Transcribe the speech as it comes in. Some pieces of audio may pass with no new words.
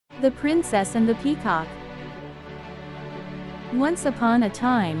The Princess and the Peacock. Once upon a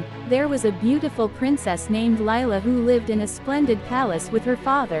time, there was a beautiful princess named Lila who lived in a splendid palace with her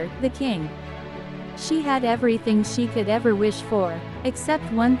father, the king. She had everything she could ever wish for,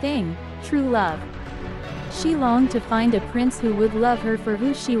 except one thing: true love. She longed to find a prince who would love her for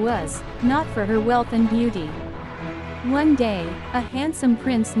who she was, not for her wealth and beauty. One day, a handsome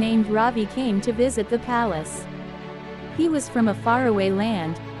prince named Ravi came to visit the palace. He was from a faraway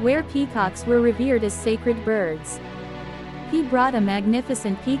land, where peacocks were revered as sacred birds. He brought a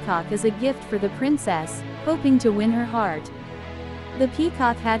magnificent peacock as a gift for the princess, hoping to win her heart. The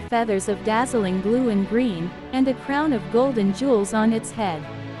peacock had feathers of dazzling blue and green, and a crown of gold and jewels on its head.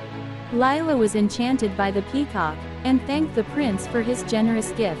 Lila was enchanted by the peacock, and thanked the prince for his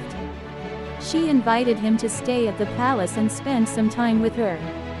generous gift. She invited him to stay at the palace and spend some time with her.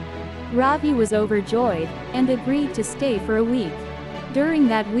 Ravi was overjoyed, and agreed to stay for a week. During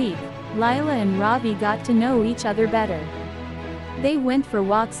that week, Lila and Ravi got to know each other better. They went for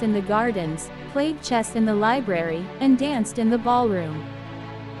walks in the gardens, played chess in the library, and danced in the ballroom.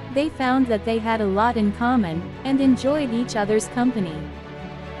 They found that they had a lot in common, and enjoyed each other's company.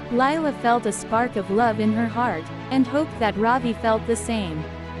 Lila felt a spark of love in her heart, and hoped that Ravi felt the same.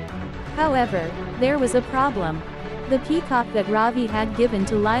 However, there was a problem. The peacock that Ravi had given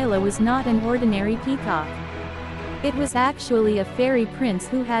to Lila was not an ordinary peacock. It was actually a fairy prince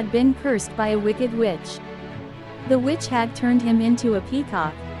who had been cursed by a wicked witch. The witch had turned him into a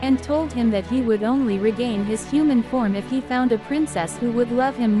peacock, and told him that he would only regain his human form if he found a princess who would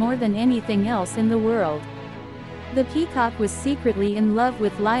love him more than anything else in the world. The peacock was secretly in love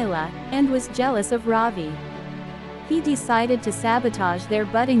with Lila, and was jealous of Ravi. He decided to sabotage their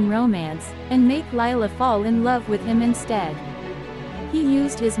budding romance, and make Lila fall in love with him instead. He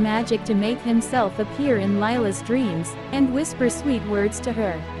used his magic to make himself appear in Lila's dreams, and whisper sweet words to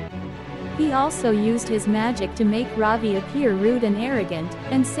her. He also used his magic to make Ravi appear rude and arrogant,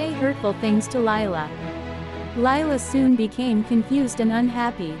 and say hurtful things to Lila. Lila soon became confused and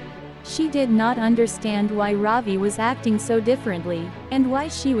unhappy. She did not understand why Ravi was acting so differently, and why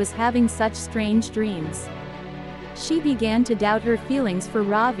she was having such strange dreams. She began to doubt her feelings for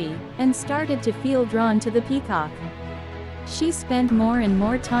Ravi, and started to feel drawn to the peacock. She spent more and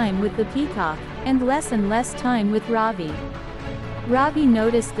more time with the peacock, and less time with Ravi. Ravi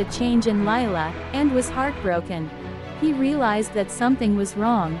noticed the change in Lila, and was heartbroken. He realized that something was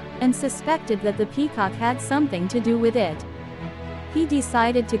wrong, and suspected that the peacock had something to do with it. He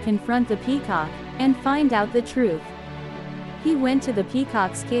decided to confront the peacock, and find out the truth. He went to the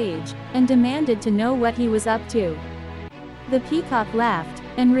peacock's cage, and demanded to know what he was up to. The peacock laughed,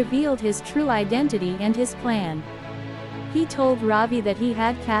 and revealed his true identity and his plan. He told Ravi that he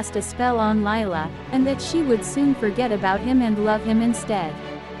had cast a spell on Lila, and that she would soon forget about him and love him instead.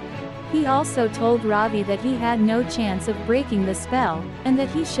 He also told Ravi that he had no chance of breaking the spell, and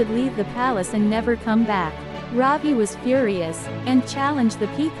that he should leave the palace and never come back. Ravi was furious, and challenged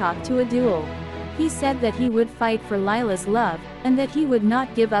the peacock to a duel. He said that he would fight for Lila's love, and that he would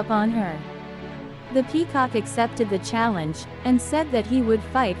not give up on her. The peacock accepted the challenge, and said that he would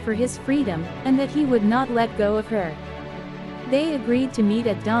fight for his freedom, and that he would not let go of her. They agreed to meet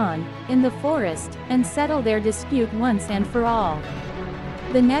at dawn, in the forest, and settle their dispute once and for all.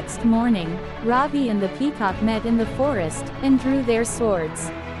 The next morning, Ravi and the peacock met in the forest, and drew their swords.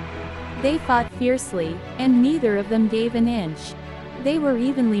 They fought fiercely, and neither of them gave an inch. They were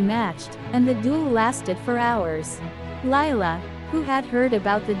evenly matched, and the duel lasted for hours. Lila, who had heard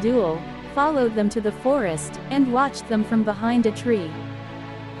about the duel, followed them to the forest, and watched them from behind a tree.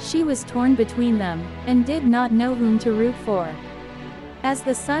 She was torn between them, and did not know whom to root for. As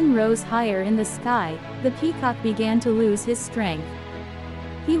the sun rose higher in the sky, the peacock began to lose his strength.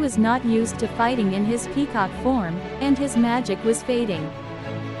 He was not used to fighting in his peacock form, and his magic was fading.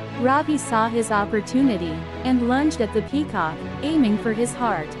 Ravi saw his opportunity, and lunged at the peacock, aiming for his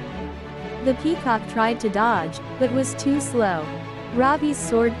heart. The peacock tried to dodge, but was too slow. Ravi's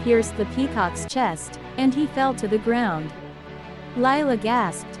sword pierced the peacock's chest, and he fell to the ground. Lila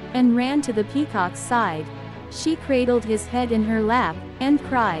gasped, and ran to the peacock's side. She cradled his head in her lap, and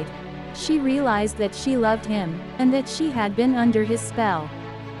cried. She realized that she loved him, and that she had been under his spell.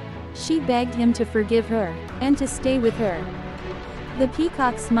 She begged him to forgive her, and to stay with her. The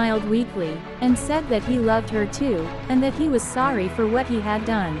peacock smiled weakly, and said that he loved her too, and that he was sorry for what he had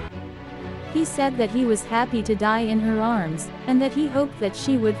done. He said that he was happy to die in her arms, and that he hoped that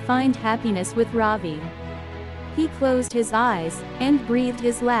she would find happiness with Ravi. He closed his eyes, and breathed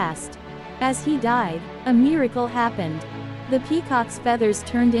his last. As he died, a miracle happened. The peacock's feathers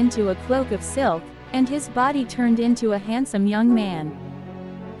turned into a cloak of silk, and his body turned into a handsome young man.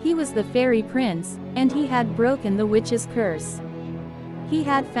 He was the fairy prince, and he had broken the witch's curse. He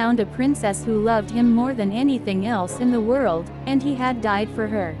had found a princess who loved him more than anything else in the world, and he had died for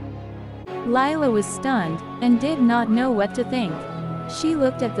her. Lila was stunned, and did not know what to think. She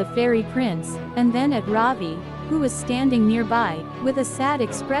looked at the fairy prince, and then at Ravi, who was standing nearby, with a sad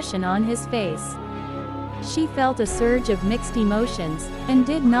expression on his face. She felt a surge of mixed emotions, and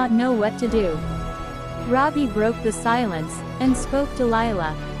did not know what to do. Ravi broke the silence, and spoke to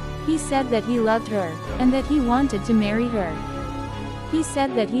Lila. He said that he loved her, and that he wanted to marry her. He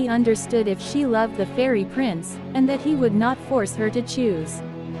said that he understood if she loved the fairy prince, and that he would not force her to choose.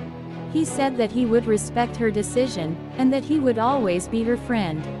 He said that he would respect her decision, and that he would always be her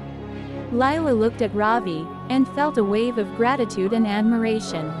friend. Lila looked at Ravi, and felt a wave of gratitude and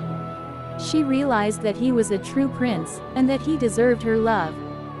admiration. She realized that he was a true prince, and that he deserved her love.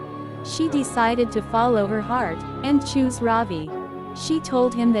 She decided to follow her heart, and choose Ravi. She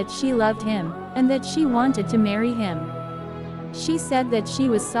told him that she loved him, and that she wanted to marry him. She said that she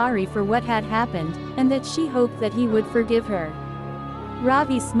was sorry for what had happened, and that she hoped that he would forgive her.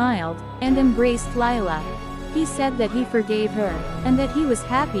 Ravi smiled, and embraced Lila. He said that he forgave her, and that he was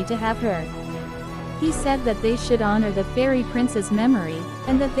happy to have her. He said that they should honor the fairy prince's memory,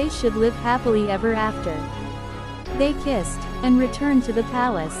 and that they should live happily ever after. They kissed, and returned to the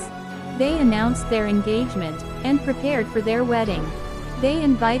palace. They announced their engagement, and prepared for their wedding. They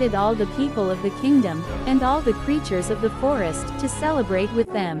invited all the people of the kingdom, and all the creatures of the forest, to celebrate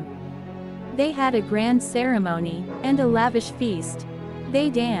with them. They had a grand ceremony, and a lavish feast. They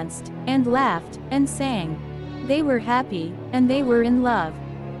danced, and laughed, and sang. They were happy, and they were in love.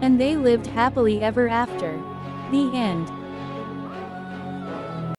 And they lived happily ever after. The end.